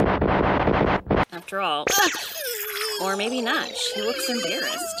after all. Or maybe not. She looks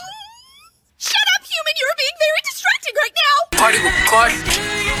embarrassed. Shut up, human! You're being very distracting right now! Party with Cardi.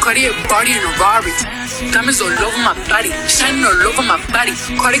 Cardi a Bartier in a Rari. Diamonds all over my body, shining all over my body.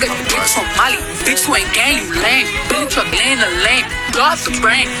 Cardi got the bitch from Molly. Bitch, you ain't gang, you lame. Billy truck laying the lane. Blow out the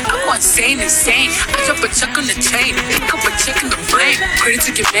brain. I go insane. I drop a check on the chain. Pick up a check in the flame. Cardi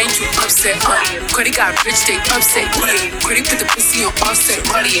took your man, you upset. Cardi got rich, they upset. Cardi put the pussy on offset.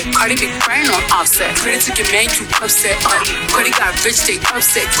 Cardi big brain on offset. Cardi took your man, you upset. Cardi got rich, they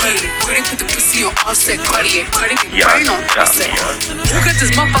upset. Cardi put the pussy on offset. Cardi big brain on offset. Who got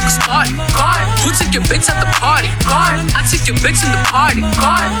this motherfucker started? God. Who took your bitch at the party? God. I took your bitch in the party.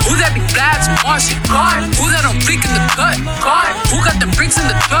 God. Who that be flags Martian? God. Who that on fleek in the cut? God. Who got them bricks in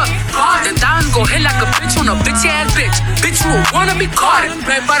the truck? God. Then down go hit like a bitch on a bitchy ass bitch. Bitch, you wanna be caught.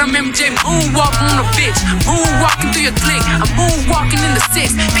 Right bottom MJ, moonwalking on a bitch. Moonwalking through your clique. I'm moonwalking in the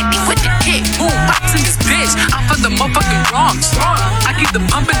six. 50 with the kick. Moonboxing this bitch. I'm for the motherfucking Bronx. I keep the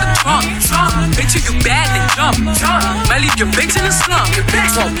pump in the trunk. Bitch, if you bad, then jump. Might leave your bitch in the slum. Your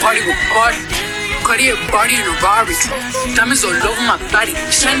bitch won't party with Cardi. Cardi a Bartier in a Rari. Diamonds all over my body,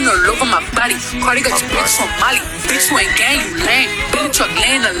 shining all over my body. Cardi got your bitch from Molly. Bitch, you ain't gang, you lame. Billy truck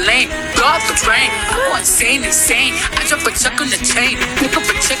laying the lane. Blow out the brain. I go insane. I drop a check on the chain. Pick up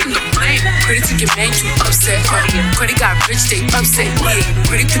a check in the flame. Cardi took your man, you upset. Cardi got rich, they upset.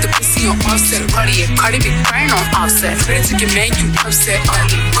 Cardi put the pussy on offset. Cardi big brain on offset. Cardi took your man, you upset.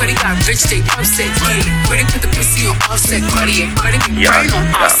 Cardi got rich, they upset. Cardi put the pussy on offset. Cardi big brain on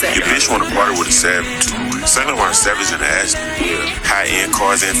offset. Your bitch wanna party with a savage. Saint Laurent savage in the ass. High-end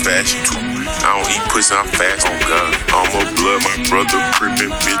cars and fashion. I don't eat pussy, I'm fast on God. I'm a blood, my brother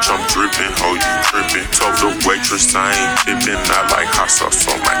crippin'. Bitch, I'm drippin', ho, you trippin'. Told the waitress I ain't tippin'. I like hot sauce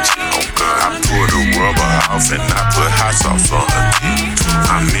on my chin, on God. I pull the rubber off and I put hot sauce on her teeth.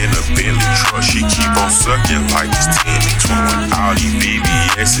 I'm in a Bentley truck, she keep on sucking like it's 10 20. All these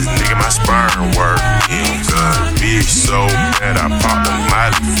BBS's, nigga, my sperm work. On God, bitch so bad I popped the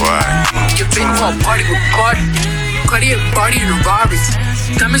Miley for I Your bitch won't party with Cardi. Cardi a Bartier in a Rari.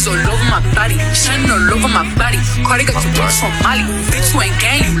 Diamonds all over my body, shining all over my body. Cardi got your bitch from Molly. Bitch, you ain't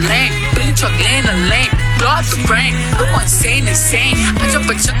gang, you lame. Billy truck laying the lane. Blow out the brain. I go insane. I drop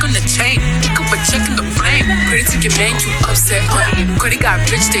a check on the chain. Pick up a check in the flame. Cardi took your man, you upset. Cardi got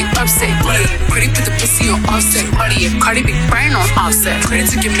rich, they upset. Cardi put the pussy on offset. Cardi big brain on offset. Cardi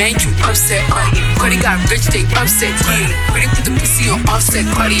took your man, you upset. Cardi got rich, they upset. Cardi put the pussy on offset.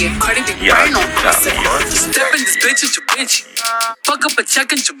 Cardi big brain on offset. Step in this bitch at your bench. Fuck up a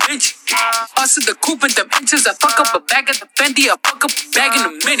check in your bench. Also the coupe and the inches. I fuck up a bag at the Fendi. I fuck up a bag in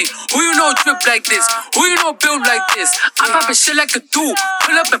a minute. Who you know drip like this? Who you know build like this? I'm poppin' shit like a dude.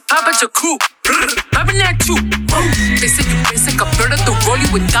 Pull up and pop at your crew. Poppin' at you. They say you basic. I blurred up the rollie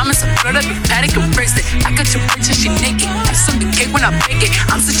with diamonds. I blurred up the paddock and bracelet. I got your bitch and she naked. Ice on the cake when I bake it.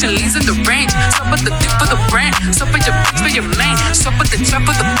 I'm switching leads in the range. Stop at the dick for the brand. Stop at your bitch for your main. Stop at the trap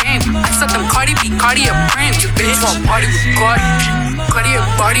for the game. I saw them Cardi B, Cardi a brand. Your bitch won't party with Cardi. Cardi a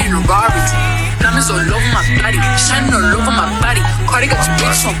Bartier in a Rari. Diamonds all over my body, shining all over my body. Cardi got your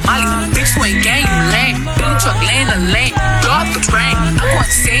bitch from Molly. Bitch, you ain't gang, you lame. Billy truck laying the lane. Blow out the brain. I go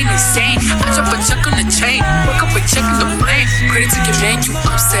insane. I drop a check on the chain. Pick up a check in the flame. Cardi took your man, you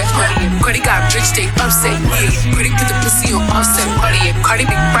upset. Cardi got rich, they upset. Cardi put the pussy on offset. Cardi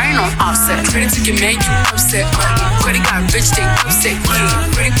big brain on offset. Cardi took your man, you upset. Cardi got rich, they upset.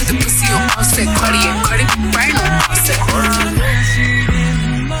 Cardi put the pussy on offset. Cardi big brain on offset.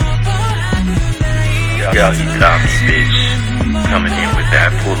 Y'all, he got me, bitch. Coming in with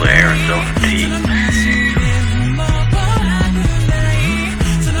that full of Arizona tea.